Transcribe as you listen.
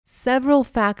Several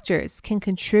factors can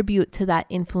contribute to that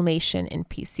inflammation in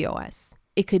PCOS.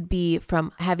 It could be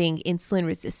from having insulin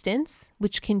resistance,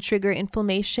 which can trigger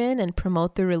inflammation and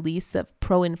promote the release of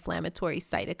pro-inflammatory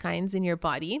cytokines in your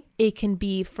body. It can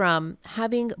be from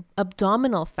having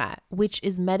abdominal fat, which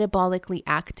is metabolically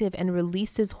active and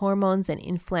releases hormones and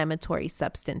inflammatory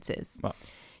substances. Wow.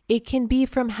 It can be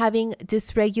from having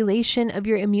dysregulation of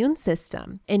your immune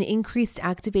system. An increased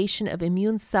activation of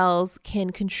immune cells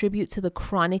can contribute to the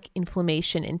chronic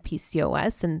inflammation in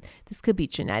PCOS, and this could be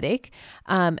genetic.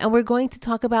 And we're going to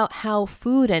talk about how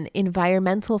food and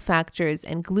environmental factors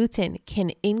and gluten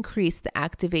can increase the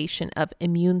activation of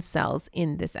immune cells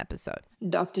in this episode.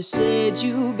 Doctor said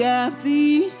you got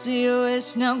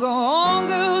PCOS. Now go on,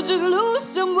 girl, just lose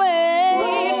some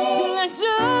weight. Till I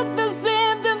took the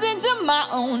symptoms into my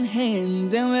own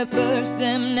hands and reversed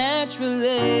them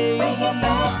naturally.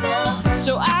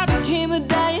 So I became a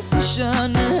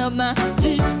dietitian to help my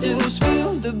sisters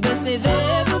feel the best they've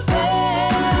ever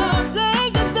felt.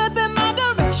 Take a step in my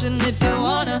direction if you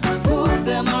wanna prove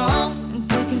them wrong and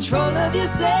take control of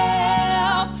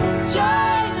yourself.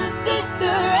 Join a sister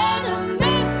and a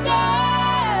mister.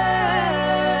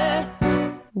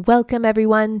 Welcome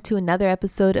everyone to another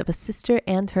episode of A Sister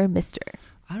and Her Mister.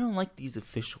 I don't like these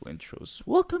official intros.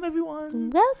 Welcome, everyone.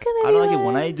 Welcome everyone. I don't like it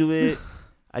when I do it.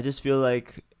 I just feel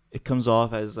like it comes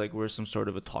off as like we're some sort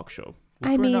of a talk show.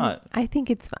 I mean, I think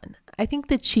it's fun. I think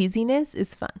the cheesiness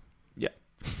is fun. Yeah,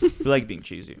 we like being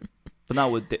cheesy, but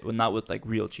not with like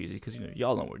real cheesy, because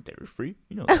y'all know we're dairy free.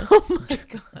 That. Oh my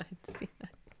god.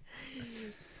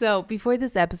 So before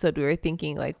this episode, we were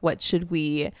thinking like, what should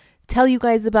we tell you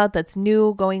guys about that's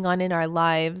new going on in our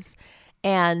lives?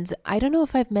 And I don't know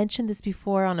if I've mentioned this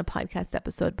before on a podcast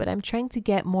episode, but I'm trying to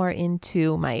get more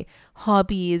into my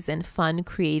hobbies and fun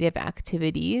creative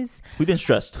activities. We've been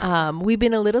stressed. We've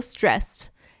been a little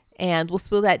stressed, and we'll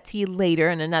spill that tea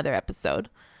later in another episode.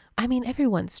 I mean,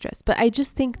 everyone's stressed, but I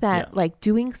just think that like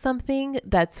doing something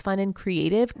that's fun and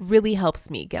creative really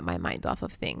helps me get my mind off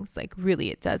of things. Like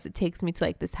really it does. It takes me to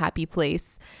like this happy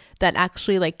place that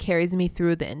actually like carries me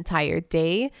through the entire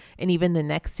day and even the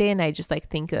next day. And I just like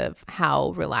think of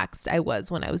how relaxed I was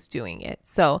when I was doing it.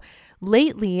 So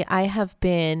lately I have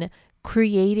been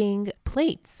creating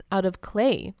plates out of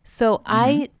clay. So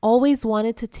I always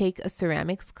wanted to take a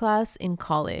ceramics class in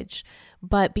college.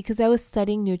 But because I was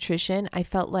studying nutrition, I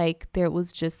felt like there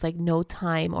was just like no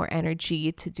time or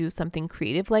energy to do something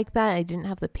creative like that. I didn't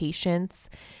have the patience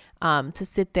to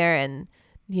sit there and,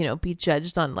 be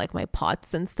judged on like my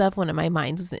pots and stuff when my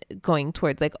mind was going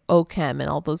towards like OChem and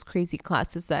all those crazy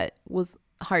classes that was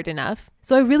hard enough.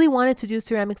 So I really wanted to do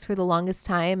ceramics for the longest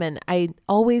time, and I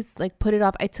always like put it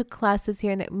off. I took classes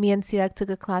here, and me and Sirak took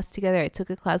a class together. I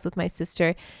took a class with my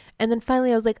sister, and then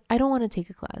finally I was like, I don't want to take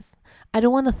a class. I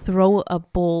don't want to throw a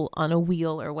bowl on a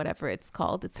wheel or whatever it's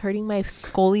called. It's hurting my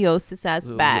scoliosis ass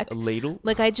back. A ladle?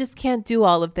 Like I just can't do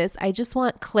all of this. I just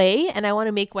want clay and I want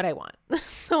to make what I want.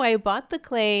 So I bought the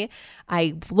clay.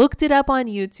 I looked it up on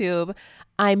YouTube.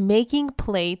 I'm making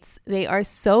plates. They are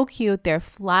so cute. They're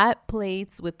flat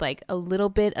plates with like a little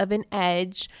bit of an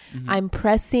edge. I'm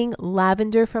pressing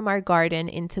lavender from our garden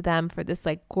into them for this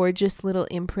like gorgeous little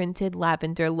imprinted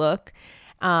lavender look.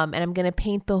 And I'm going to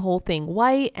paint the whole thing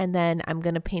white, and then I'm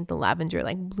going to paint the lavender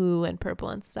like blue and purple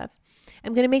and stuff.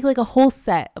 I'm going to make like a whole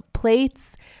set of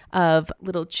plates, of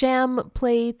little jam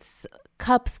plates,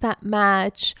 cups that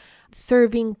match,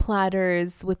 serving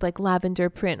platters with like lavender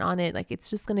print on it. Like it's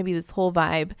just going to be this whole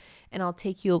vibe, and I'll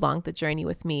take you along the journey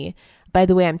with me. By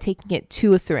the way, I'm taking it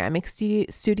to a ceramic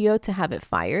studio to have it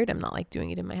fired. I'm not like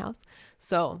doing it in my house.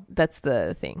 So that's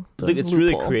the thing. It's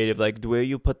really creative. Like the way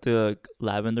you put the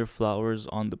lavender flowers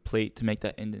on the plate to make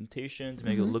that indentation, to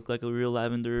make it look like a real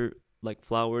lavender like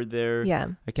flower there. Yeah.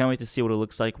 I can't wait to see what it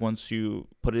looks like once you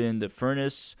put it in the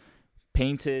furnace,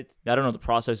 paint it. I don't know what the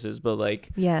process is, but like,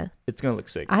 yeah, it's gonna look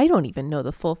sick. I don't even know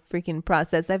the full freaking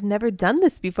process. I've never done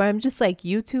this before. I'm just like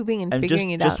YouTubing and figuring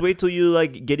it out. Just wait till you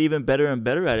like get even better and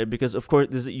better at it, because of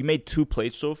course you made 2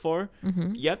 plates so far.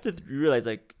 You have to realize,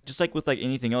 like, just like with like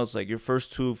anything else, like your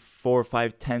first 2, 4,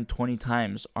 5, 10, 20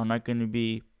 times are not going to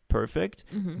be perfect,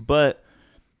 but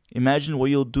imagine what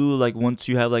you'll do like once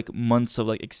you have like months of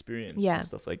like experience and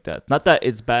stuff like that. Not that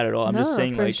it's bad at all. I'm just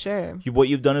saying, like, sure. What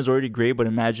you've done is already great, but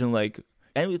imagine like,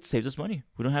 and it saves us money.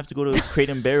 We don't have to go to Crate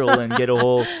and Barrel and get a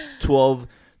whole 12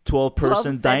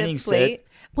 person dining set.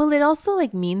 Well, it also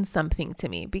like means something to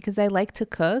me because I like to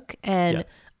cook, and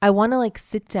I want to like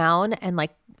sit down and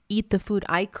like eat the food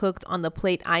I cooked on the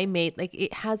plate I made. Like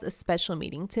it has a special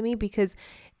meaning to me because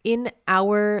in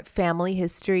our family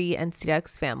history and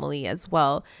Sirak's family as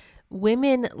well,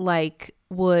 women like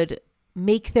would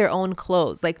make their own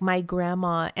clothes. Like my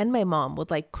grandma and my mom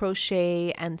would like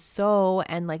crochet and sew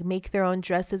and like make their own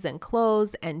dresses and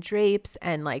clothes and drapes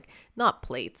and like not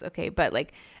plates, okay, but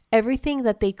like everything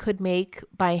that they could make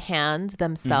by hand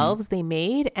themselves, they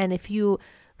made. And if you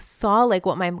saw like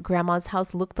what my grandma's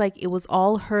house looked like, it was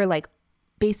all her like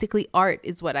basically art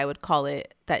is what I would call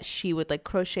it, that she would like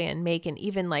crochet and make, and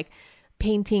even like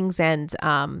paintings and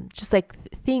just like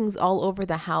things all over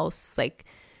the house. Like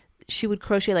she would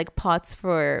crochet like pots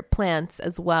for plants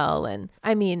as well. And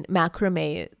I mean,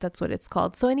 macrame, that's what it's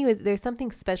called. So anyways, there's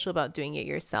something special about doing it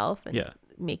yourself and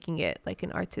making it like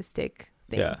an artistic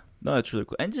thing. Yeah, no, that's really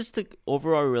cool. And just the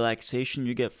overall relaxation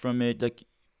you get from it, like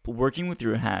working with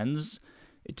your hands,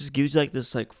 it just gives you like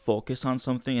this like focus on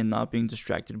something and not being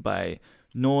distracted by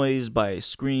noise, by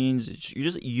screens. You're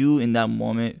just you in that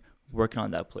moment working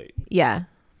on that plate. Yeah.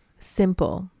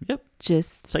 Simple. Yep.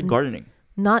 Just it's like gardening.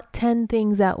 Not 10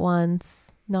 things at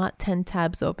once, not 10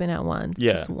 tabs open at once.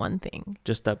 Yeah. Just one thing.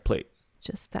 Just that plate.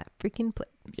 Just that freaking plate.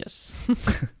 Yes.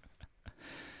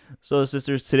 So,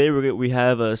 sisters, today we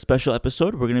have a special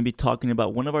episode. We're going to be talking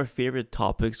about one of our favorite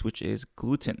topics, which is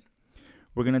gluten.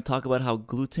 We're going to talk about how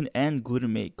gluten and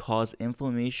glutamate cause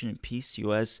inflammation in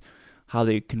PCOS, how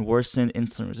they can worsen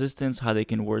insulin resistance, how they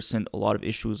can worsen a lot of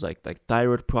issues like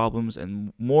thyroid problems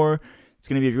and more. It's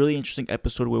going to be a really interesting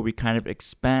episode where we kind of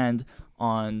expand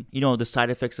on, the side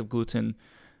effects of gluten,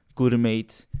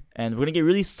 glutamate, and we're going to get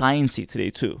really sciencey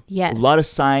today too. Yes. A lot of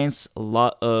science, a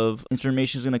lot of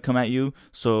information is going to come at you.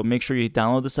 So make sure you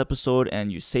download this episode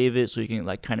and you save it so you can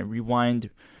like kind of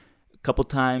rewind a couple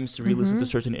times to re-listen to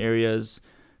certain areas,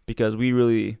 because we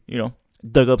really,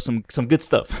 dug up some good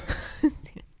stuff.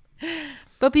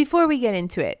 But before we get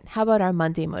into it, how about our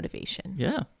Monday motivation?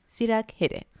 Yeah. Sirak,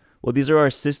 hit it. Well, these are our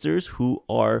sisters who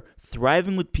are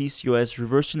thriving with PCOS,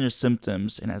 reversing their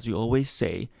symptoms, and as we always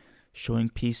say, showing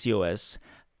PCOS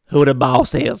who the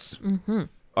boss is.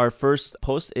 Our first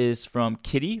post is from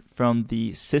Kitty from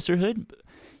the Sisterhood.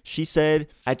 She said,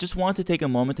 I just want to take a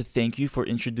moment to thank you for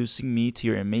introducing me to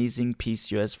your amazing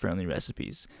PCOS-friendly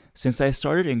recipes. Since I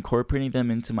started incorporating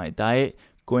them into my diet,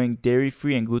 going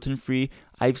dairy-free and gluten-free,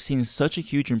 I've seen such a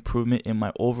huge improvement in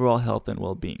my overall health and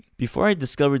well-being. Before I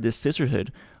discovered this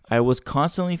sisterhood, I was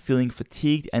constantly feeling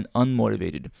fatigued and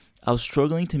unmotivated. I was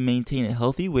struggling to maintain a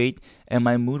healthy weight and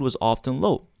my mood was often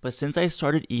low. But since I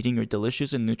started eating your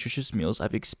delicious and nutritious meals,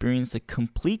 I've experienced a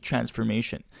complete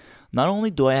transformation. Not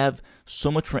only do I have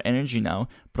so much more energy now,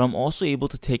 but I'm also able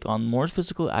to take on more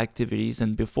physical activities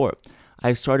than before.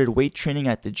 I've started weight training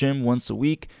at the gym once a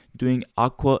week, doing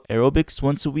aqua aerobics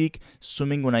once a week,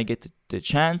 swimming when I get the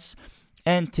chance,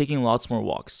 and taking lots more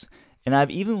walks. And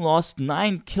I've even lost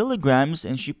 9 kilograms,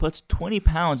 and she puts 20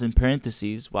 pounds in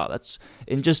parentheses. Wow, that's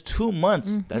in just 2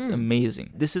 months. That's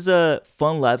amazing. This is a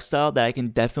fun lifestyle that I can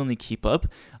definitely keep up.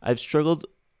 I've struggled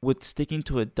with sticking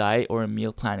to a diet or a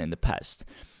meal plan in the past.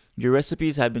 Your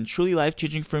recipes have been truly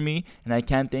life-changing for me, and I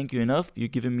can't thank you enough.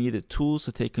 You've given me the tools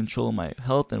to take control of my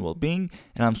health and well-being,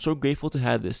 and I'm so grateful to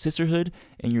have this sisterhood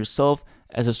and yourself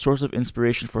as a source of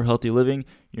inspiration for healthy living.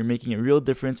 You're making a real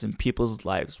difference in people's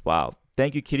lives. Wow.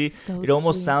 Thank you, Kitty. So it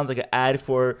almost sweet. Sounds like an ad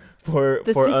for The us.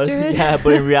 sisterhood? Yeah,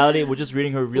 but in reality, we're just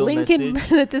reading her real Link message. in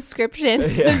the description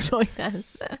to join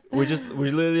us. We're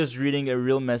literally just reading a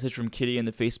real message from Kitty in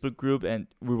the Facebook group, and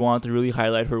we want to really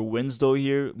highlight her wins though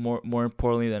here, more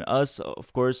importantly than us,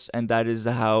 of course, and that is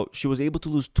how she was able to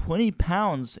lose 20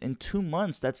 pounds in 2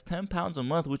 months. That's 10 pounds a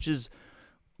month, which is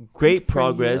great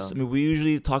progress. I mean, we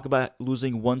usually talk about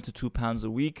losing 1 to 2 pounds a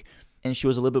week, and she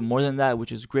was a little bit more than that,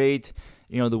 which is great.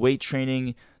 The weight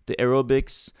training, the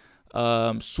aerobics,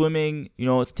 swimming,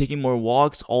 taking more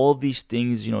walks, all of these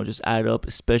things, just add up,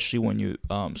 especially when you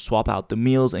swap out the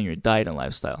meals and your diet and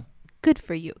lifestyle. Good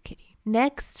for you, Kitty.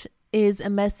 Next is a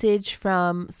message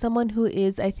from someone who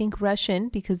is, I think, Russian,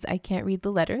 because I can't read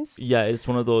the letters. Yeah, it's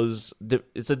one of those,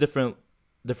 it's a different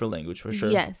language for sure.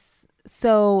 Yes.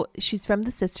 So she's from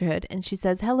the Sisterhood, and she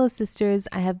says, hello, sisters.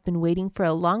 I have been waiting for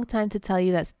a long time to tell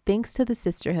you that thanks to the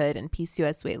Sisterhood and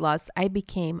PCOS weight loss, I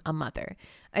became a mother.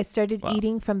 I started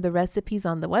eating from the recipes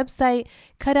on the website,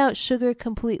 cut out sugar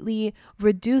completely,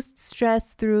 reduced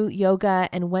stress through yoga,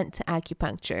 and went to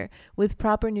acupuncture. With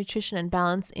proper nutrition and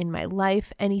balance in my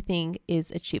life, anything is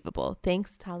achievable.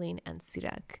 Thanks, Talin and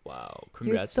Sirak. Wow.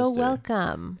 Congrats, You're so sister.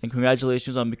 welcome. And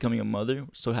congratulations on becoming a mother. We're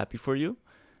so happy for you.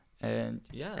 And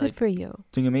yeah, Good for you.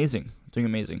 Doing amazing.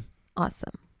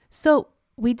 Awesome. So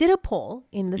we did a poll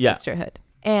in the Sisterhood,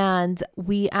 and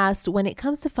we asked, when it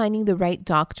comes to finding the right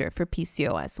doctor for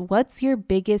PCOS, what's your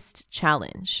biggest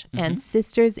challenge? And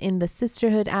sisters in the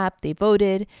Sisterhood app, they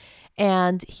voted,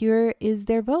 and here is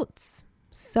their votes.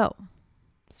 So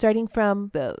starting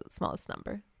from the smallest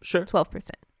number. Sure. 12%.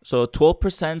 So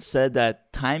 12% said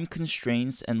that time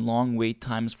constraints and long wait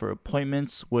times for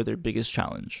appointments were their biggest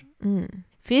challenge.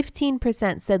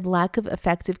 15% said lack of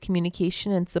effective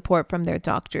communication and support from their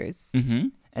doctors.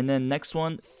 And then next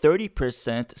one,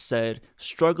 30% said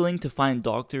struggling to find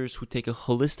doctors who take a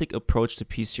holistic approach to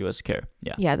PCOS care.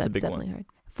 Yeah, that's a big definitely one. hard.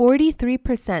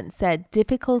 43% said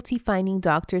difficulty finding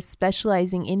doctors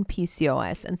specializing in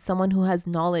PCOS and someone who has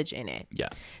knowledge in it. Yeah.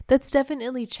 That's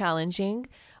definitely challenging.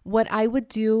 What I would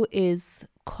do is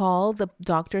call the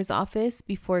doctor's office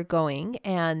before going,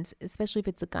 and especially if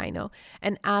it's a gyno,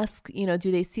 and ask,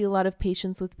 do they see a lot of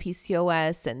patients with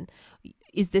PCOS, and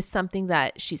is this something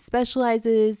that she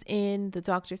specializes in, the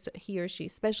doctor, he or she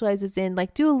specializes in?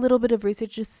 Like, do a little bit of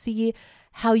research to see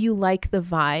how you like the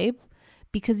vibe,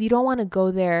 because you don't want to go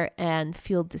there and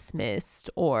feel dismissed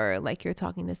or like you're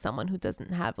talking to someone who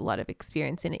doesn't have a lot of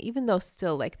experience in it, even though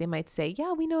still like they might say,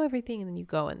 yeah, we know everything, and then you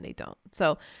go and they don't.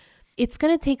 So it's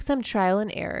going to take some trial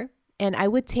and error, and I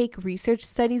would take research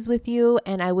studies with you,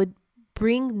 and I would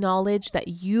bring knowledge that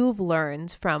you've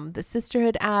learned from the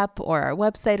Sisterhood app or our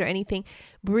website or anything.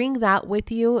 Bring that with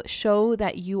you. Show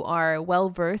that you are well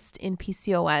versed in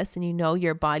PCOS and you know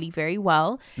your body very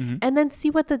well. And then see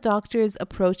what the doctor's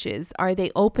approach is. Are they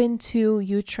open to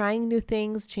you trying new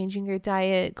things, changing your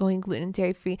diet, going gluten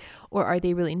dairy free, or are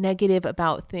they really negative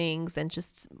about things and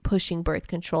just pushing birth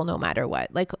control no matter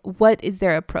what? Like, what is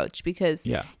their approach? Because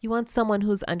you want someone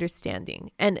who's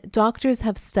understanding. And doctors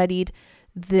have studied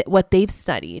what they've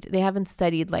studied. They haven't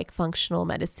studied like functional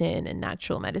medicine and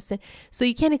natural medicine. So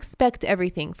you can't expect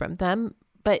everything from them,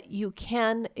 but you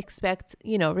can expect,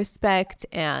 respect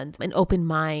and an open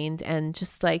mind, and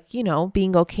just like,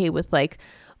 being okay with like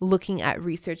looking at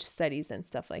research studies and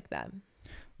stuff like that.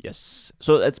 Yes.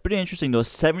 So that's pretty interesting though.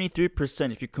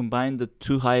 73%, if you combine the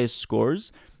two highest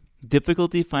scores,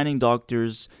 difficulty finding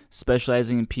doctors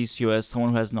specializing in PCOS,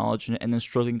 someone who has knowledge in it, and then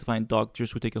struggling to find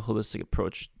doctors who take a holistic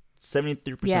approach.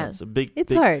 73%. Yeah. It's a big.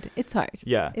 It's hard. It's hard.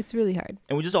 Yeah. It's really hard.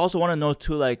 And we just also want to know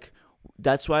too, like,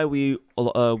 that's why we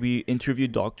interview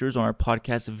doctors on our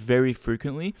podcast very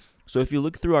frequently. So if you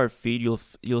look through our feed,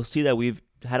 you'll see that we've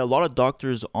had a lot of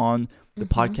doctors on the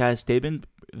podcast. They've been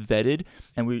vetted,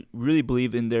 and we really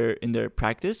believe in their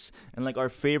practice. And like our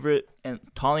favorite, and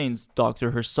Talian's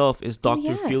doctor herself is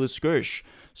Dr. Phyllis Gersh.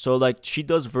 So like she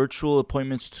does virtual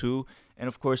appointments too. And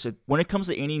of course, when it comes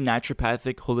to any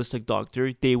naturopathic holistic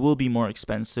doctor, they will be more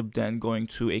expensive than going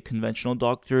to a conventional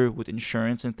doctor with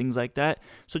insurance and things like that.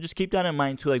 So just keep that in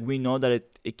mind too. Like, we know that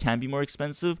it can be more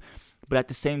expensive, but at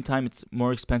the same time, it's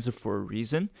more expensive for a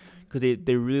reason, because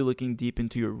they're really looking deep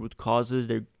into your root causes.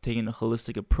 They're taking a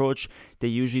holistic approach. They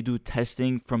usually do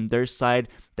testing from their side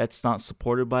that's not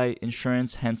supported by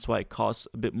insurance, hence why it costs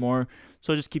a bit more.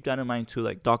 So just keep that in mind too.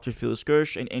 Like Dr. Phyllis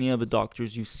Gersh and any of the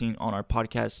doctors you've seen on our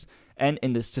podcast and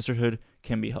in the Sisterhood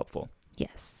can be helpful.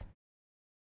 Yes.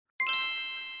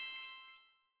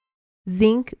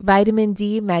 Zinc, vitamin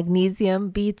D,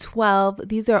 magnesium, B12.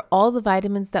 These are all the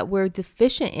vitamins that we're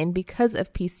deficient in because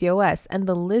of PCOS, and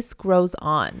the list grows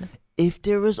on. If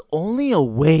there was only a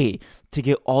way to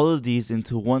get all of these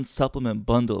into one supplement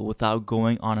bundle without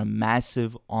going on a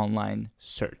massive online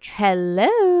search.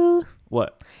 Hello.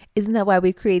 What? Isn't that why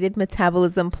we created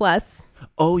Metabolism Plus?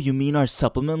 Oh, you mean our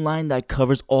supplement line that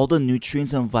covers all the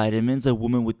nutrients and vitamins a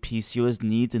woman with PCOS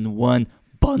needs in one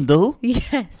bundle?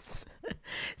 Yes.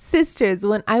 Sisters,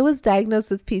 when I was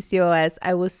diagnosed with PCOS,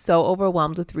 I was so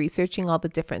overwhelmed with researching all the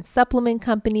different supplement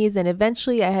companies, and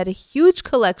eventually I had a huge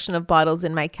collection of bottles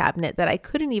in my cabinet that I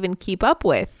couldn't even keep up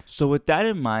with. So with that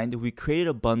in mind, we created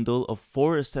a bundle of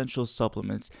 4 essential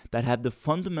supplements that have the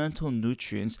fundamental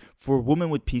nutrients for women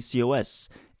with PCOS,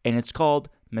 and it's called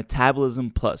Metabolism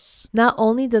Plus. Not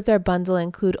only does our bundle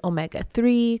include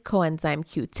omega-3, coenzyme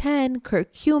Q10,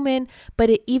 curcumin, but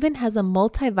it even has a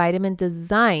multivitamin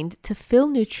designed to fill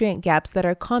nutrient gaps that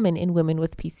are common in women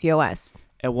with PCOS.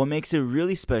 And what makes it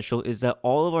really special is that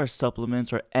all of our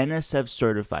supplements are NSF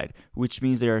certified, which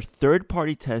means they are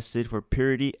third-party tested for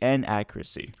purity and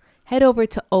accuracy. Head over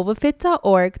to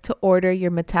ovafit.org to order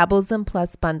your Metabolism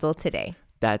Plus bundle today.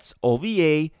 That's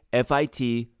ovafit.org.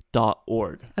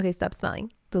 Okay, stop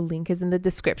smelling. The link is in the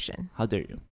description. How dare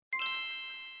you?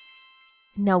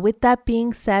 Now, with that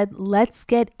being said, let's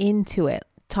get into it.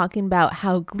 Talking about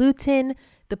how gluten,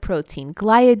 the protein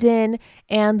gliadin,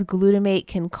 and glutamate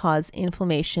can cause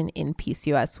inflammation in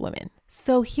PCOS women.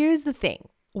 So here's the thing.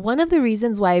 One of the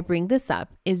reasons why I bring this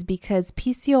up is because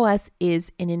PCOS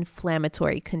is an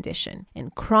inflammatory condition,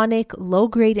 and chronic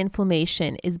low-grade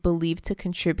inflammation is believed to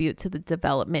contribute to the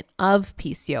development of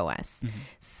PCOS.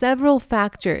 Several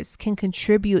factors can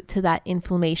contribute to that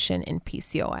inflammation in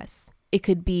PCOS. It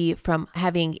could be from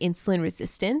having insulin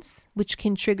resistance, which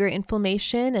can trigger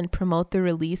inflammation and promote the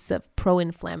release of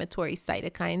pro-inflammatory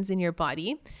cytokines in your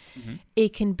body.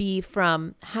 It can be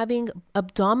from having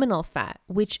abdominal fat,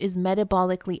 which is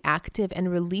metabolically active and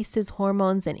releases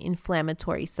hormones and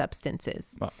inflammatory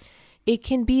substances. Wow. It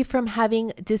can be from having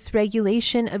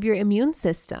dysregulation of your immune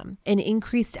system. An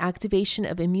increased activation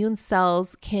of immune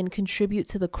cells can contribute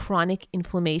to the chronic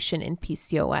inflammation in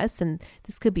PCOS, and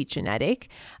this could be genetic.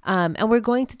 And we're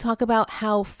going to talk about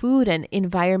how food and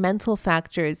environmental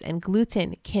factors and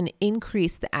gluten can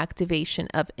increase the activation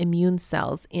of immune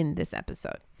cells in this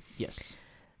episode. Yes.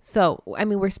 So, I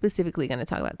mean, we're specifically going to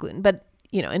talk about gluten, but,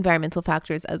 environmental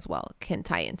factors as well can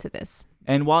tie into this.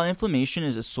 And while inflammation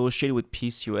is associated with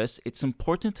PCOS, it's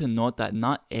important to note that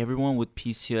not everyone with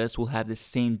PCOS will have the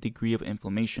same degree of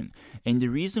inflammation. And the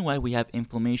reason why we have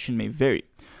inflammation may vary.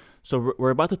 So we're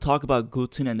about to talk about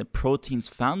gluten and the proteins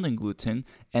found in gluten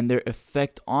and their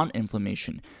effect on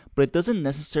inflammation. But it doesn't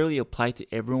necessarily apply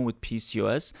to everyone with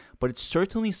PCOS, but it's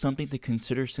certainly something to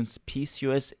consider since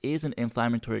PCOS is an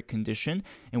inflammatory condition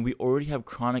and we already have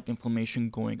chronic inflammation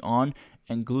going on,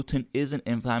 and gluten is an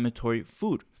inflammatory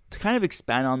food. To kind of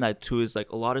expand on that too is like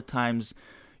a lot of times,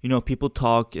 people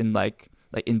talk in like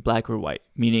in black or white,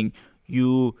 meaning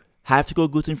you have to go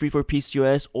gluten-free for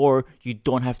PCOS or you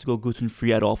don't have to go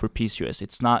gluten-free at all for PCOS.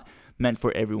 It's not meant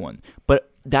for everyone. But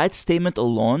that statement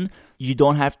alone, you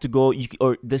don't have to go,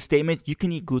 or the statement you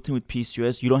can eat gluten with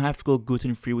PCOS, you don't have to go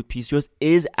gluten-free with PCOS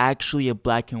is actually a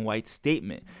black and white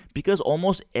statement because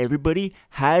almost everybody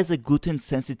has a gluten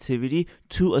sensitivity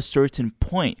to a certain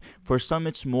point. For some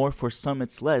it's more, for some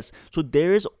it's less. So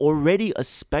there is already a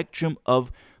spectrum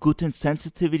of gluten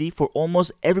sensitivity for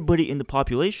almost everybody in the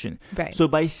population. Right. So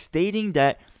by stating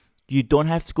that you don't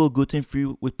have to go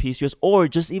gluten-free with PCOS, or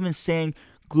just even saying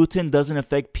gluten doesn't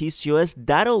affect PCOS,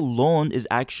 that alone is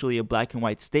actually a black and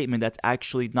white statement that's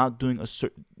actually not doing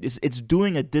it's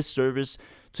doing a disservice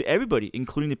to everybody,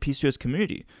 including the PCOS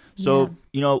community. So,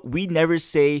 we never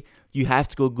say you have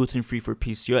to go gluten-free for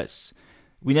PCOS.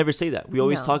 We never say that. We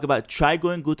always talk about try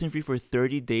going gluten-free for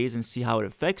 30 days and see how it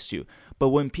affects you. But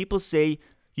when people say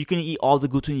you can eat all the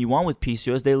gluten you want with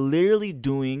PCOS, they're literally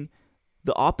doing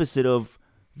the opposite of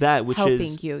that, which helping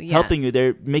is you. Helping you.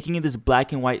 They're making it this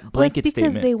black and white blanket it's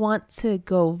because statement. they want to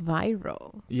go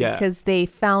viral. Yeah. Because they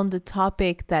found a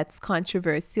topic that's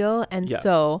controversial. And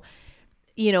so,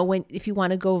 if you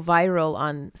want to go viral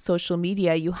on social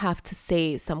media, you have to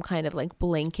say some kind of like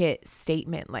blanket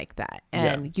statement like that.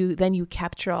 And you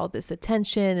capture all this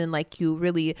attention and like you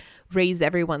really raise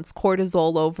everyone's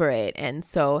cortisol over it. And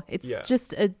so it's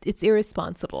just, it's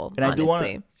irresponsible, and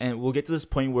honestly. And we'll get to this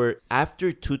point where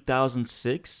after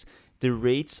 2006, the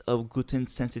rates of gluten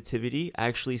sensitivity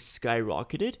actually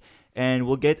skyrocketed. And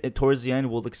we'll get towards the end,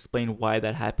 we'll explain why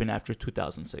that happened after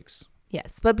 2006.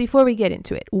 Yes, but before we get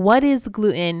into it, what is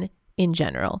gluten in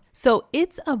general? So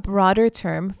it's a broader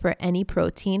term for any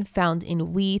protein found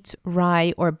in wheat,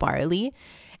 rye, or barley.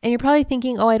 And you're probably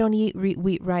thinking, I don't eat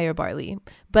wheat, rye, or barley.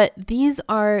 But these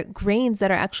are grains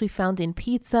that are actually found in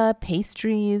pizza,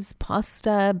 pastries,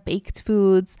 pasta, baked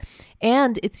foods.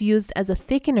 And it's used as a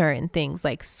thickener in things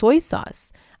like soy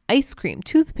sauce, ice cream,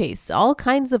 toothpaste, all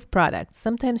kinds of products,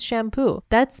 sometimes shampoo.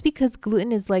 That's because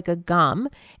gluten is like a gum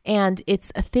and it's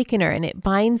a thickener and it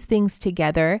binds things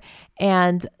together.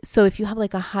 And so if you have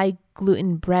like a high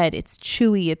gluten bread, it's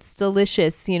chewy, it's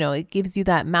delicious, it gives you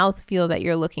that mouthfeel that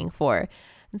you're looking for.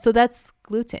 And so that's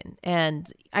gluten. And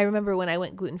I remember when I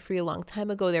went gluten-free a long time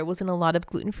ago, there wasn't a lot of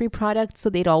gluten-free products. So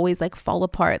they'd always like fall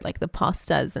apart, like the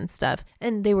pastas and stuff.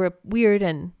 And they were weird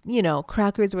and,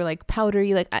 crackers were like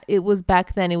powdery. Like it was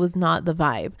back then, it was not the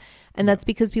vibe. And that's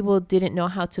because people didn't know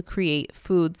how to create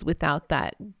foods without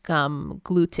that gum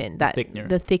gluten, the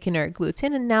thickener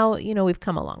gluten. And now, we've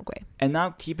come a long way. And now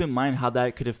keep in mind how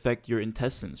that could affect your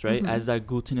intestines, right? As that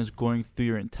gluten is going through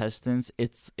your intestines,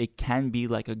 it can be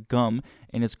like a gum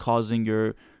and it's causing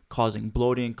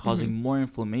bloating, causing more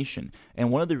inflammation. And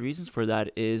one of the reasons for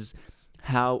that is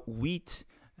how wheat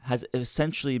has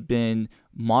essentially been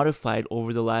modified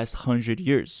over the last 100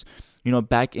 years.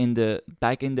 back in the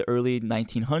early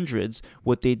 1900s,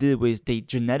 what they did was they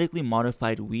genetically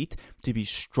modified wheat to be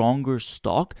stronger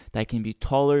stalk that can be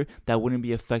taller, that wouldn't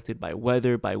be affected by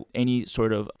weather, by any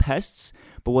sort of pests.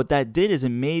 But what that did is it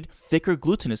made thicker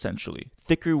gluten, essentially,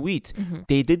 thicker wheat.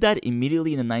 They did that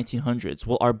immediately in the 1900s.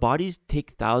 Well, our bodies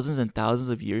take thousands and thousands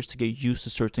of years to get used to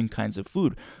certain kinds of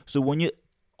food. So when you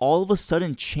all of a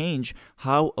sudden change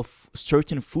how a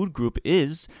certain food group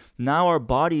is, now our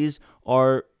bodies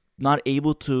are not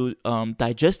able to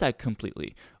digest that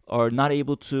completely, or not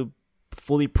able to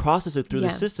fully process it through the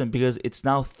system because it's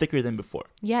now thicker than before.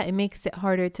 Yeah, it makes it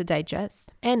harder to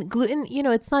digest. And gluten,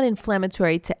 it's not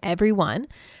inflammatory to everyone,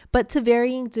 but to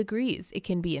varying degrees, it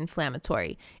can be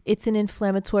inflammatory. It's an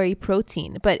inflammatory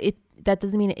protein, but that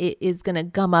doesn't mean it is going to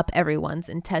gum up everyone's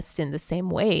intestine the same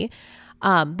way.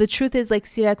 The truth is, like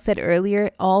Sirak said earlier,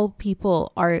 all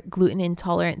people are gluten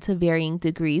intolerant to varying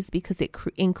degrees because it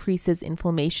increases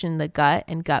inflammation in the gut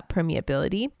and gut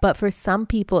permeability. But for some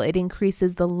people, it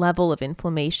increases the level of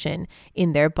inflammation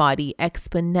in their body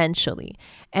exponentially.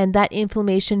 And that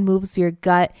inflammation moves your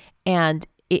gut, and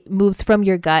it moves from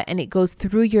your gut and it goes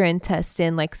through your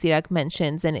intestine, like Sirak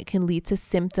mentions, and it can lead to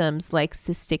symptoms like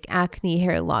cystic acne,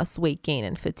 hair loss, weight gain,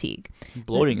 and fatigue.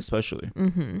 Bloating especially.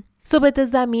 So, but does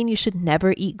that mean you should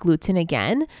never eat gluten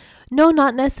again? No,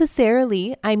 not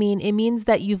necessarily. I mean, it means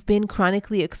that you've been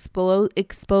chronically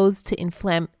exposed to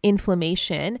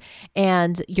inflammation,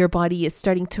 and your body is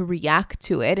starting to react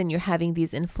to it, and you're having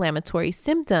these inflammatory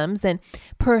symptoms. And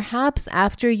perhaps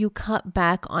after you cut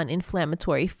back on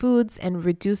inflammatory foods and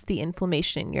reduce the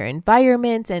inflammation in your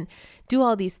environment and do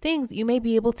all these things, you may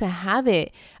be able to have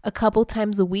it a couple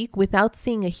times a week without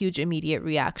seeing a huge immediate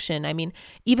reaction. I mean,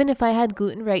 even if I had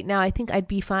gluten right now, I think I'd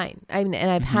be fine. I mean,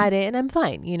 and I've had it and I'm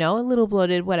fine, a little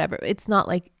bloated, whatever. It's not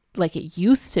like it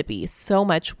used to be. So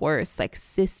much worse. Like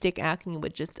cystic acne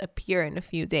would just appear in a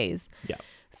few days. Yeah.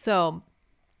 So,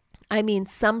 I mean,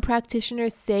 some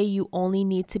practitioners say you only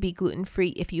need to be gluten-free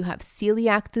if you have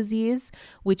celiac disease,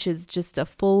 which is just a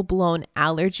full-blown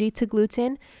allergy to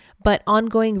gluten. But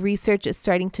ongoing research is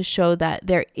starting to show that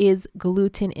there is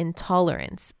gluten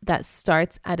intolerance that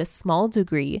starts at a small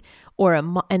degree,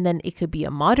 and then it could be a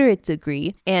moderate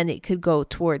degree, and it could go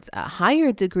towards a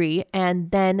higher degree, and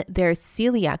then there's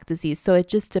celiac disease. So it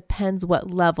just depends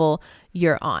what level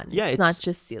you're on. Yeah, it's not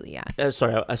just celiac.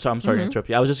 I'm sorry to interrupt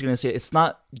you. I was just going to say it's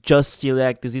not just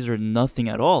celiac disease or nothing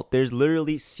at all. There's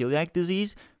literally celiac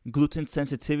disease, gluten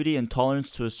sensitivity and tolerance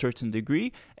to a certain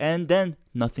degree, and then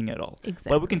nothing at all.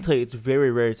 Exactly. But we can tell you it's very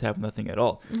rare to have nothing at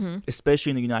all, especially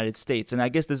in the United States. And I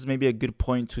guess this is maybe a good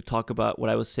point to talk about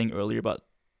what I was saying earlier about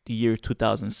the year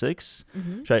 2006.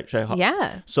 Should I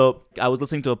Yeah. So I was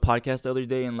listening to a podcast the other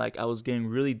day, and I was getting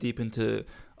really deep into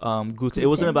gluten. It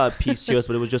wasn't about PCOS,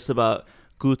 but it was just about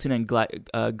gluten and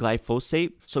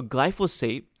glyphosate. So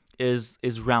glyphosate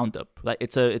is Roundup.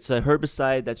 It's a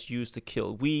herbicide that's used to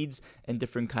kill weeds and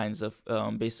different kinds of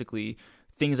basically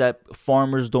things that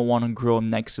farmers don't want to grow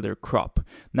next to their crop.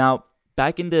 Now,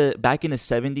 back in the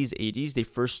 70s, 80s, they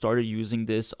first started using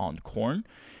this on corn.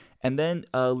 And then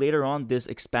later on, this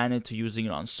expanded to using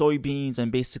it on soybeans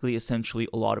and basically essentially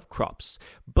a lot of crops.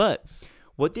 But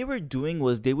what they were doing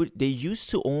was they used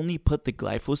to only put the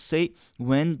glyphosate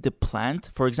when the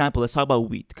plant, for example, let's talk about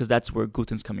wheat because that's where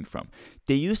gluten's coming from.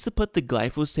 They used to put the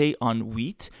glyphosate on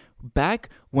wheat back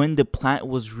when the plant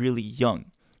was really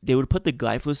young. They would put the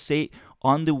glyphosate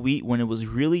on the wheat when it was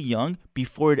really young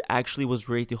before it actually was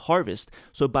ready to harvest.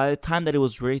 So by the time that it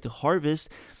was ready to harvest,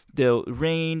 the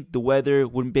rain, the weather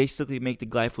would basically make the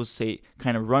glyphosate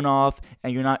kind of run off,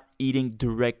 and you're not eating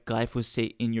direct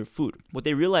glyphosate in your food. What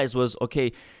they realized was,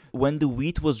 okay, when the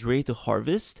wheat was ready to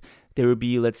harvest, there would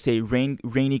be, let's say,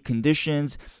 rainy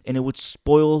conditions, and it would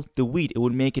spoil the wheat. It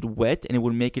would make it wet, and it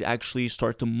would make it actually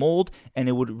start to mold, and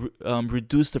it would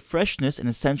reduce the freshness and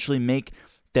essentially make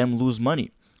them lose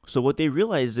money. So what they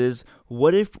realized is,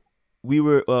 what if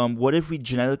we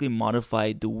genetically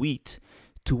modified the wheat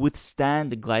to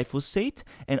withstand the glyphosate,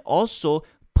 and also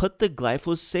put the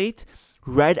glyphosate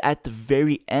right at the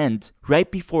very end, right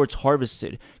before it's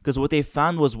harvested? Because what they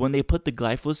found was when they put the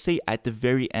glyphosate at the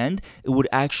very end, it would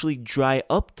actually dry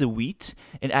up the wheat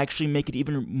and actually make it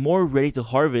even more ready to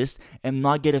harvest and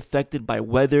not get affected by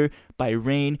weather, by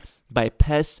rain, by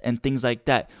pests and things like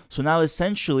that. So now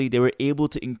essentially they were able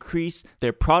to increase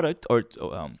their product, or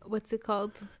what's it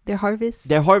called? Their harvest?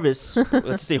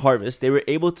 Let's say harvest. They were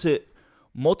able to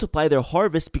multiply their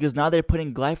harvest because now they're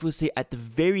putting glyphosate at the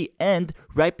very end,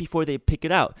 right before they pick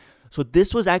it out. So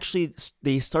this was actually,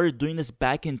 they started doing this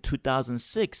back in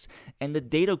 2006, and the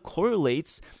data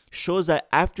shows that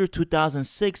after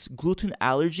 2006, gluten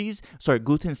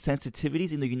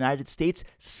sensitivities in the United States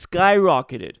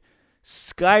skyrocketed.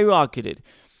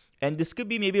 And this could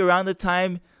be maybe around the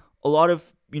time a lot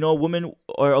of women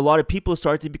or a lot of people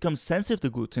started to become sensitive to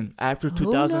gluten after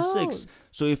 2006.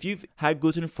 So if you've had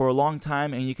gluten for a long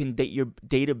time and you can date your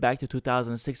data back to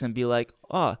 2006 and be like,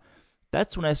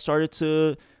 that's when I started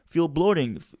to feel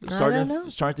bloating, starting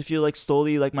to feel like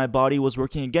slowly like my body was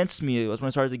working against me. It was when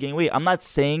I started to gain weight. I'm not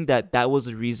saying that was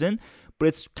the reason, but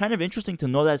it's kind of interesting to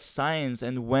know that science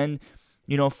and when,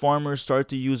 farmers start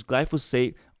to use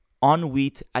glyphosate on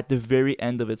wheat at the very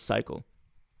end of its cycle.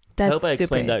 That's I hope I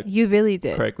explained that. You really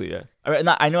did. Correctly, yeah.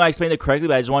 I know I explained it correctly,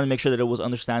 but I just want to make sure that it was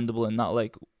understandable and not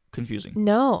like confusing.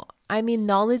 No, I mean,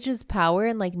 knowledge is power,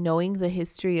 and like knowing the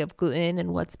history of gluten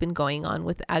and what's been going on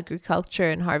with agriculture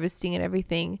and harvesting and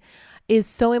everything is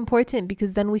so important,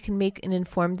 because then we can make an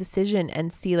informed decision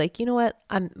and see like, you know what,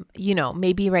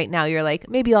 maybe right now you're like,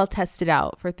 maybe I'll test it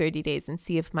out for 30 days and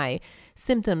see if my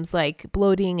symptoms like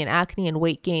bloating and acne and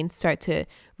weight gain start to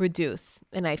reduce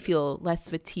and I feel less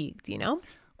fatigued,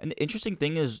 And the interesting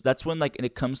thing is that's when like when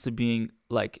it comes to being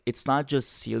like, it's not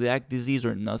just celiac disease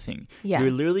or nothing. Yeah.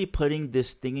 You're literally putting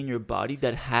this thing in your body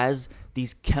that has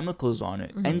these chemicals on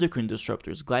it, endocrine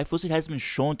disruptors. Glyphosate has been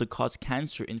shown to cause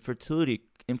cancer, infertility,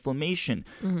 inflammation,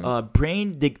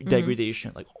 brain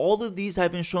degradation. Like all of these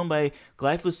have been shown by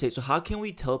glyphosate. So how can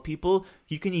we tell people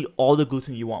you can eat all the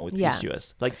gluten you want with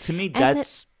PCOS? Like to me,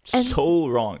 that's so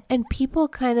wrong. And people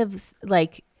kind of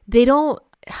like, they don't,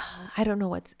 I don't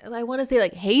know I want to say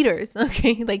like haters,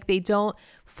 okay? Like they don't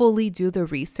fully do the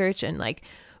research and like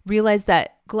realize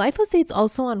that glyphosate's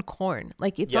also on corn.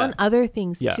 Like it's on other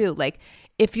things too. Like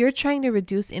if you're trying to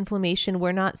reduce inflammation,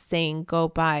 we're not saying go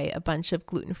buy a bunch of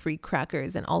gluten-free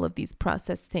crackers and all of these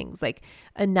processed things. Like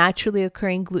a naturally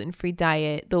occurring gluten-free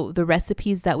diet, the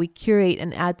recipes that we curate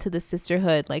and add to the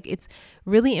sisterhood, like it's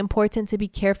really important to be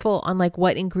careful on like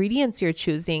what ingredients you're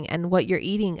choosing and what you're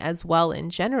eating as well in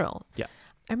general. Yeah.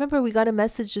 I remember we got a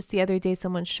message just the other day.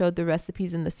 Someone showed the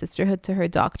recipes in the sisterhood to her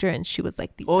doctor and she was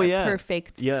like, these are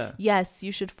perfect. Yeah. Yes,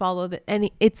 you should follow that. And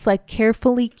it's like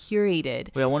carefully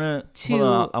curated. Wait, I want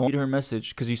to read her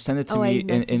message because you sent it to me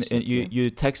and you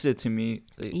texted it to me,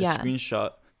 a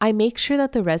screenshot. I make sure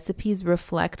that the recipes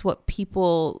reflect what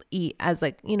people eat as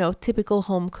like, typical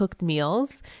home cooked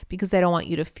meals, because I don't want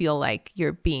you to feel like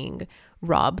you're being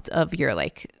robbed of your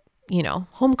like,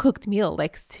 home cooked meal,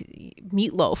 like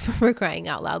meatloaf for crying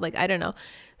out loud. Like, I don't know.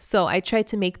 So I try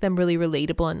to make them really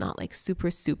relatable and not like super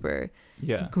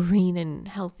green and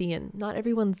healthy. And not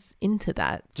everyone's into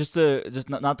that. Just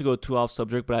not to go too off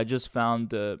subject, but I just found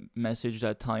the message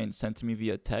that Talian sent to me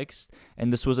via text.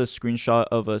 And this was a screenshot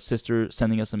of a sister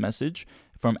sending us a message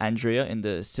from Andrea in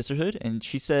the sisterhood. And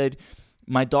she said,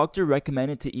 my doctor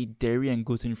recommended to eat dairy and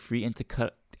gluten-free and to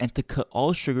cut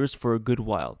all sugars for a good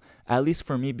while, at least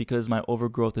for me, because my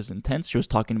overgrowth is intense. She was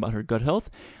talking about her gut health.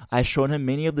 I showed him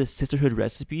many of the sisterhood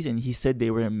recipes and he said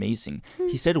they were amazing.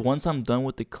 He said once I'm done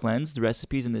with the cleanse, the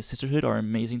recipes in the sisterhood are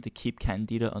amazing to keep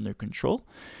candida under control.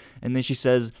 And then she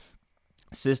says,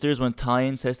 sisters, when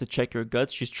Talian says to check your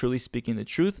guts, she's truly speaking the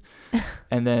truth.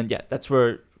 And then that's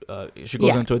where she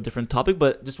goes into a different topic,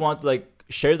 but just wanted to like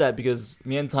share that because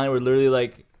me and Talian were literally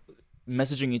like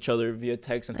messaging each other via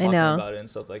text and talking about it and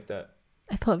stuff like that.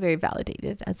 I felt very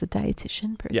validated as a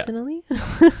dietitian personally.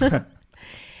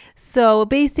 So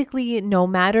basically, no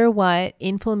matter what,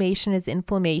 inflammation is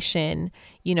inflammation.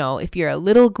 If you're a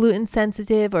little gluten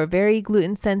sensitive or very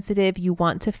gluten sensitive, you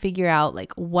want to figure out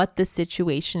like what the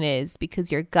situation is,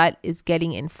 because your gut is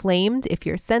getting inflamed if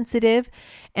you're sensitive,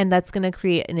 and that's going to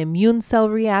create an immune cell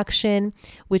reaction,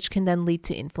 which can then lead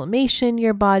to inflammation in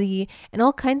your body and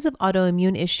all kinds of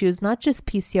autoimmune issues, not just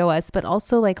PCOS, but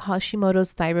also like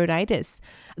Hashimoto's thyroiditis.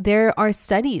 There are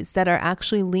studies that are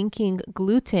actually linking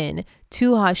gluten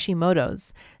to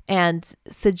Hashimoto's and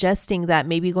suggesting that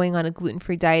maybe going on a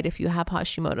gluten-free diet if you have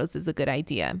Hashimoto's is a good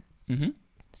idea.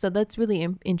 So that's really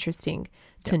interesting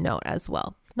to note as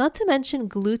well. Not to mention,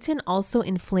 gluten also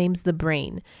inflames the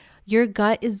brain. Your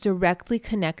gut is directly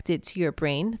connected to your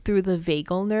brain through the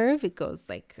vagal nerve. It goes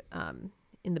like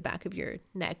in the back of your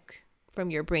neck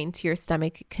from your brain to your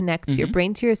stomach, connects your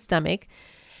brain to your stomach.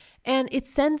 And it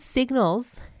sends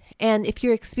signals. And if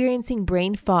you're experiencing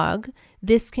brain fog,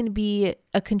 this can be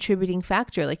a contributing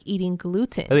factor, like eating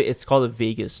gluten. Oh, it's called a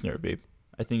vagus nerve, babe.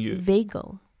 I think you...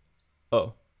 Vagal.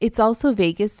 Oh. It's also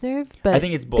vagus nerve, but I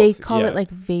think it's both. They call it like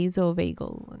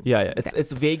vasovagal. Yeah.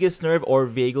 It's vagus nerve or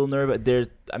vagal nerve.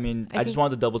 I just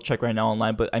wanted to double check right now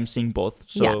online, but I'm seeing both.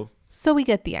 So So we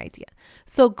get the idea.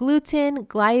 So gluten,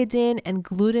 gliadin, and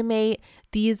glutamate,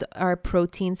 these are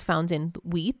proteins found in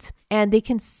wheat, and they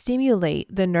can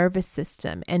stimulate the nervous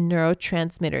system and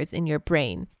neurotransmitters in your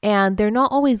brain. And they're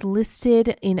not always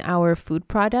listed in our food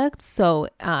products. So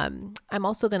I'm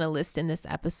also going to list in this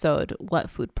episode what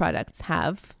food products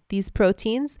have these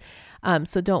proteins.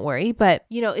 So don't worry. But,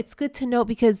 it's good to know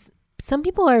because some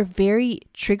people are very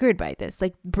triggered by this.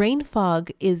 Like brain fog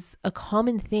is a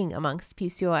common thing amongst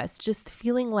PCOS, just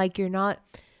feeling like you're not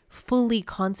fully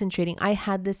concentrating. I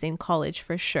had this in college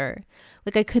for sure.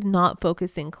 Like I could not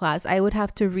focus in class. I would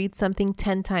have to read something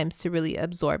 10 times to really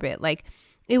absorb it. Like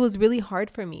it was really hard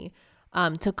for me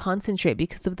to concentrate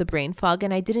because of the brain fog.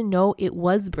 And I didn't know it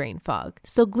was brain fog.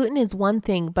 So gluten is one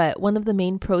thing, but one of the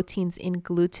main proteins in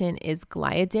gluten is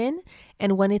gliadin.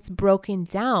 And when it's broken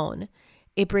down,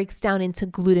 it breaks down into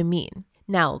glutamine.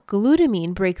 Now,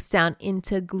 glutamine breaks down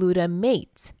into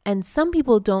glutamate, and some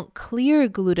people don't clear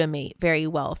glutamate very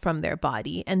well from their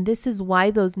body, and this is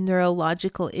why those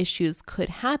neurological issues could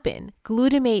happen.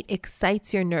 Glutamate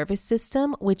excites your nervous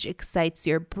system, which excites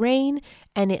your brain,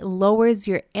 and it lowers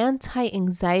your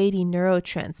anti-anxiety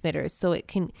neurotransmitters, so it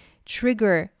can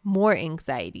trigger more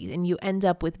anxiety, and you end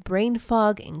up with brain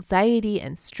fog, anxiety,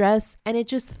 and stress, and it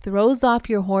just throws off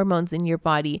your hormones in your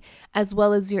body as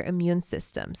well as your immune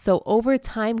system. So over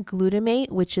time,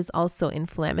 glutamate, which is also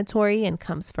inflammatory and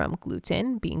comes from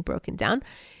gluten being broken down,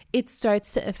 it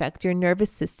starts to affect your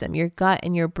nervous system, your gut,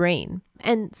 and your brain.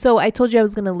 And so I told you I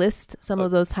was going to list some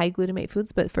of those high glutamate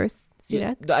foods, but first,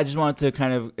 Sirak? Yeah, I just wanted to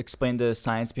kind of explain the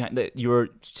science behind that. You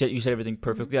said everything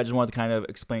perfectly. I just wanted to kind of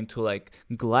explain to like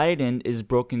gliadin is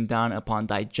broken down upon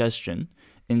digestion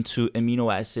into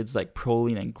amino acids like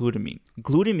proline and glutamine.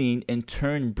 Glutamine in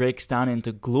turn breaks down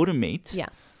into glutamate. Yeah.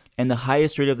 And the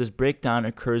highest rate of this breakdown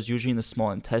occurs usually in the small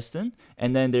intestine.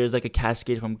 And then there's like a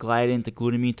cascade from gliadin to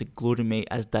glutamate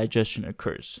as digestion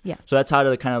occurs. Yeah. So that's how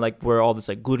to kind of like where all this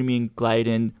like glutamine,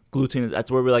 gliadin, gluten,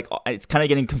 that's where we're like, it's kind of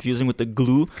getting confusing with the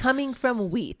glue. It's coming from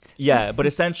wheat. Yeah. But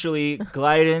essentially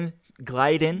gliadin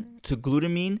to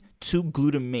glutamine to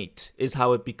glutamate is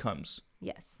how it becomes.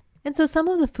 Yes. And so some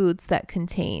of the foods that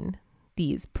contain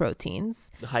these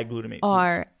proteins, the high glutamate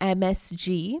are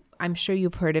MSG. I'm sure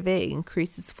you've heard of it. It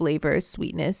increases flavor,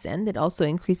 sweetness, and it also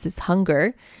increases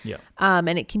hunger. Yeah.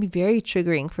 And it can be very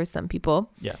triggering for some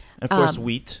people. Yeah. And of course,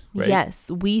 wheat, right?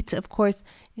 Yes. Wheat, of course,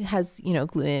 has,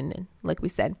 gluten, like we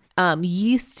said.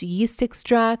 Yeast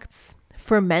extracts,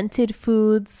 fermented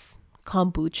foods,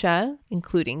 kombucha,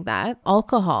 including that.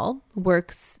 Alcohol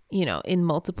works, in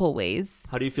multiple ways.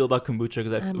 How do you feel about kombucha?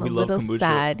 Because we love kombucha. I'm a little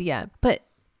sad, yeah. But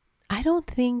I don't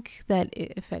think that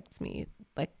it affects me.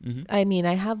 Like, I mean,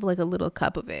 I have like a little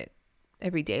cup of it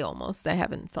every day almost. I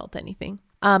haven't felt anything.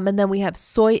 And then we have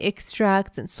soy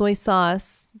extracts and soy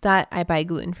sauce that I buy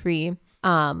gluten-free.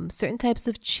 Certain types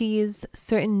of cheese,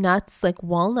 certain nuts like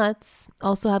walnuts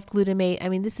also have glutamate. I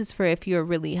mean, this is for if you're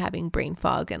really having brain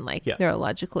fog and like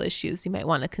neurological issues, you might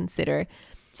want to consider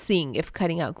seeing if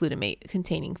cutting out glutamate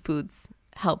containing foods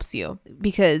helps you,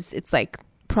 because it's like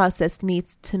processed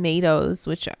meats, tomatoes,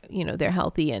 which are, they're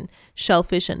healthy, and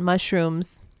shellfish and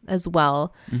mushrooms as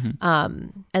well.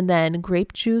 And then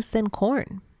grape juice and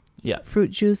corn. Yeah. Fruit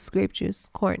juice, grape juice,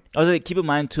 corn. Also, keep in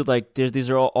mind too, like these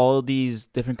are all these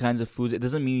different kinds of foods. It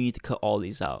doesn't mean you need to cut all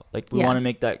these out. Like we want to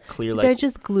make that clear. These are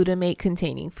just glutamate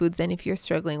containing foods, and if you're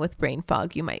struggling with brain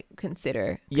fog, you might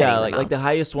consider like the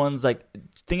highest ones. Like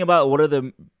think about what are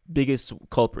the biggest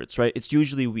culprits, right? It's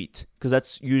usually wheat, because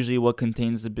that's usually what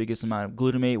contains the biggest amount of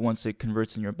glutamate. Once it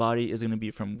converts in your body, is going to be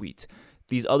from wheat.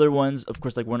 These other ones, of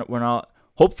course, like we're not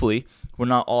hopefully we're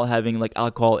not all having like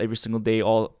alcohol every single day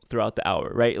all throughout the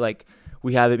hour, right? Like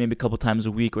we have it maybe a couple times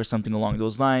a week or something along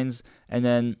those lines. And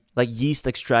then like yeast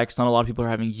extracts, not a lot of people are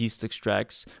having yeast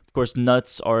extracts. Of course,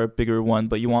 nuts are a bigger one,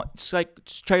 but you want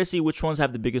just try to see which ones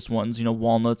have the biggest ones.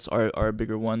 Walnuts are a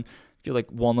bigger one. I feel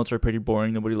like walnuts are pretty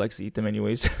boring. Nobody likes to eat them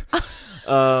anyways.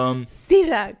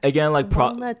 Sirak. Again, like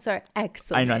walnuts are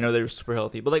excellent. I know they're super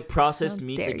healthy, but like processed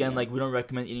meats, again, like we don't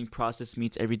recommend eating processed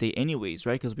meats every day anyways,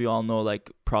 right? Because we all know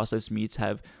like processed meats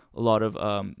have a lot of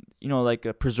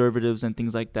preservatives and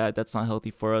things like that. That's not healthy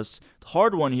for us. The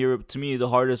hard one here, to me, the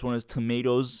hardest one is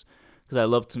tomatoes, because I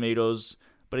love tomatoes.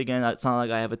 But again, it's not like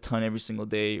I have a ton every single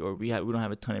day, or we don't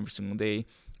have a ton every single day.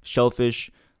 Shellfish,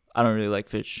 I don't really like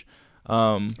fish.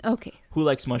 Okay. Who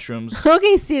likes mushrooms?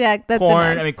 Okay, Sirak, that's corn.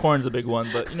 enough. I mean, corn's a big one,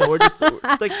 but we're just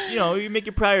like you make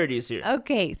your priorities here.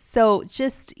 Okay, so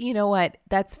just what?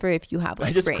 That's for if you have like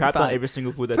I just brain crapped fog. on every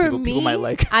single food that for people might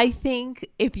like. I think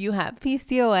if you have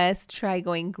PCOS, try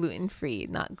going gluten-free,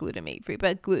 not glutamate-free,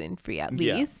 but gluten-free at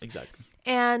least. Yeah, exactly.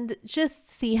 and just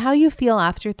see how you feel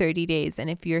after 30 days and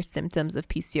if your symptoms of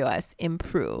PCOS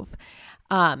improve.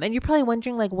 And you're probably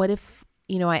wondering, like, what if,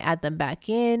 I add them back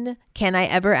in? Can I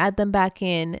ever add them back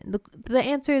in? The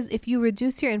answer is, if you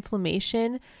reduce your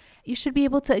inflammation, you should be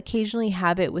able to occasionally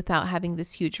have it without having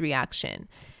this huge reaction.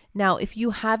 Now, if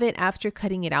you have it after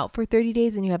cutting it out for 30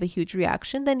 days and you have a huge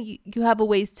reaction, then you have a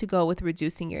ways to go with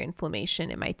reducing your inflammation.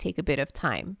 It might take a bit of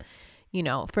time.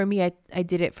 For me, I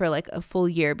did it for like a full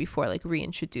year before like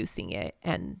reintroducing it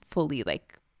and fully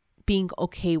like being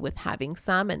okay with having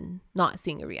some and not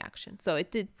seeing a reaction. So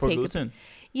it did for take gluten.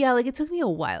 Yeah, like it took me a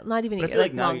while, not even But a I year, feel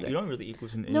like now longer. you don't really eat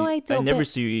gluten. No, I don't. I never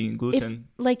see you eating gluten.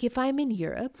 If I'm in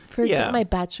Europe, for example, my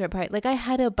bachelor party, like I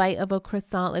had a bite of a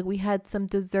croissant, like we had some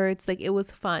desserts, like it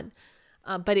was fun.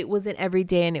 But it wasn't every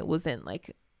day, and it wasn't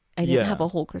like I didn't have a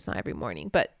whole croissant every morning,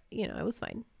 but it was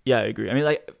fine. Yeah, I agree. I mean,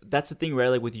 like that's the thing, right?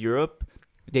 Like with Europe,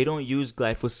 they don't use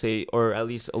glyphosate, or at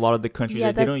least a lot of the countries,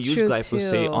 they don't use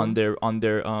glyphosate too. on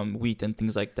their wheat and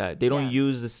things like that. They don't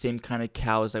use the same kind of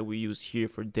cows that we use here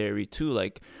for dairy too.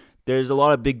 Like there's a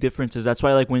lot of big differences. That's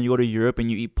why like when you go to Europe and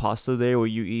you eat pasta there or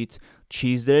you eat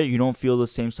cheese there, you don't feel the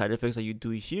same side effects that you do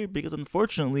here, because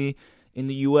unfortunately in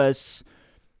the US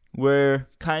we're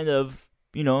kind of,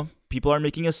 people are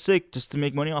making us sick just to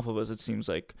make money off of us. It seems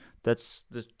like that's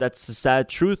the sad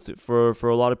truth for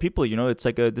a lot of people. It's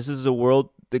like this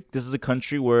is a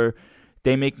country where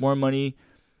they make more money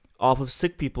off of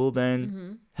sick people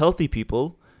than healthy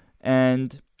people.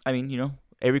 And I mean,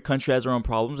 every country has their own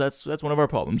problems. That's one of our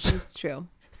problems. It's true.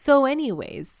 So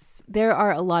anyways, there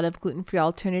are a lot of gluten-free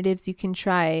alternatives you can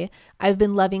try. I've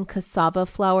been loving cassava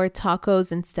flour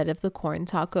tacos instead of the corn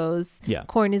tacos. Yeah.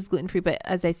 Corn is gluten-free, but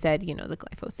as I said, the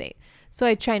glyphosate. So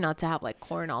I try not to have like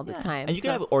corn all the time. And you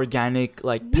can have organic,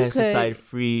 like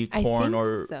pesticide-free corn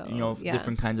or,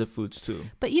 different kinds of foods too.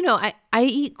 But, I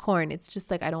eat corn. It's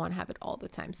just like I don't want to have it all the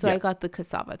time. So I got the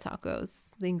cassava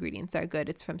tacos. The ingredients are good.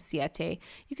 It's from Siete.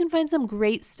 You can find some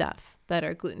great stuff that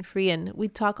are gluten-free. And we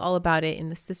talk all about it in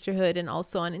the Sisterhood and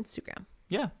also on Instagram.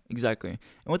 Yeah, exactly.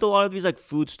 And with a lot of these like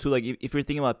foods too, like if you're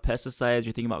thinking about pesticides,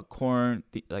 you're thinking about corn,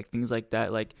 like things like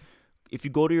that, like if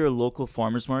you go to your local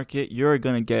farmer's market, you're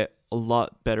going to get a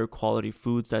lot better quality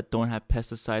foods that don't have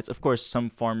pesticides. Of course, some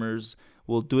farmers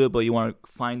will do it, but you want to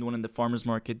find one in the farmer's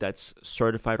market that's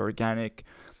certified organic,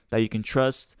 that you can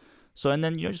trust. So, and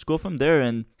then, just go from there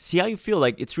and see how you feel.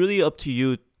 Like, it's really up to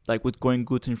you, like with going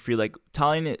gluten-free. Like,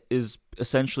 Tallene is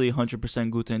essentially 100%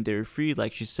 gluten and dairy-free.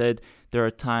 Like she said, there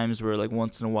are times where, like,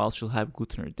 once in a while she'll have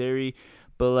gluten or dairy.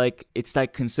 But, like, it's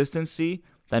that consistency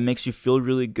that makes you feel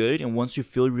really good. And once you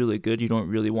feel really good, you don't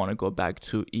really want to go back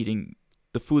to eating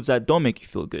the foods that don't make you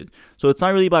feel good. So it's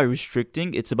not really about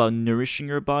restricting, it's about nourishing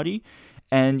your body.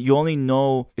 And you only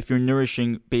know if you're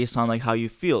nourishing based on like how you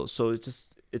feel. So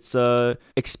it's a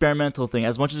experimental thing.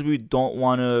 As much as we don't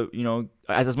want to,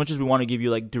 as much as we want to give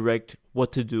you like direct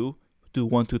what to do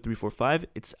 1, 2, 3, 4, 5,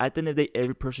 it's at the end of the day,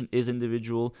 every person is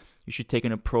individual. You should take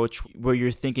an approach where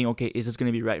you're thinking, okay, is this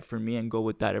going to be right for me, and go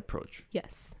with that approach.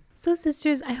 Yes. So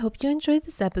sisters, I hope you enjoyed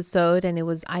this episode and it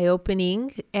was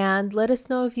eye-opening, and let us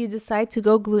know if you decide to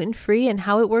go gluten-free and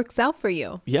how it works out for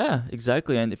you. Yeah,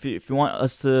 exactly. And if you want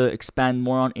us to expand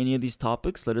more on any of these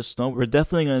topics, let us know. We're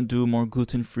definitely going to do more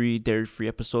gluten-free, dairy-free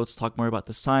episodes, talk more about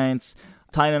the science.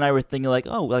 Tyne and I were thinking like,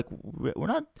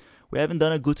 we haven't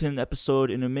done a gluten episode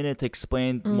in a minute to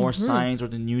explain more science or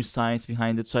the new science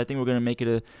behind it. So I think we're going to make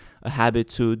it a habit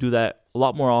to do that a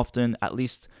lot more often, at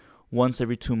least once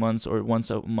every 2 months or once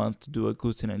a month, to do a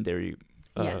gluten and dairy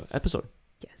episode.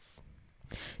 Yes.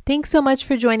 Thanks so much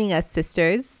for joining us,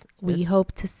 sisters. We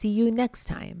hope to see you next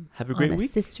time. Have a great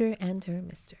week. Sister and her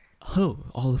mister. Oh,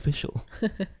 all official.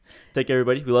 Take care,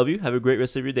 everybody. We love you. Have a great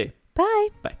rest of your day. Bye.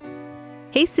 Bye.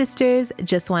 Hey sisters,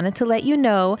 just wanted to let you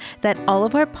know that all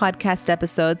of our podcast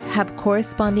episodes have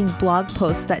corresponding blog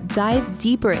posts that dive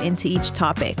deeper into each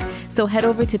topic. So head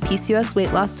over to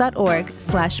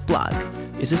PCOSweightloss.org/blog.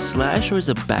 Is it slash or is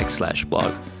it /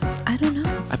 blog? I don't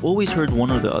know. I've always heard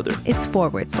one or the other. It's / or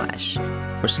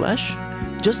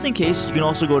 /. Just in case, you can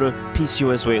also go to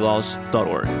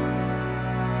PCOSweightloss.org.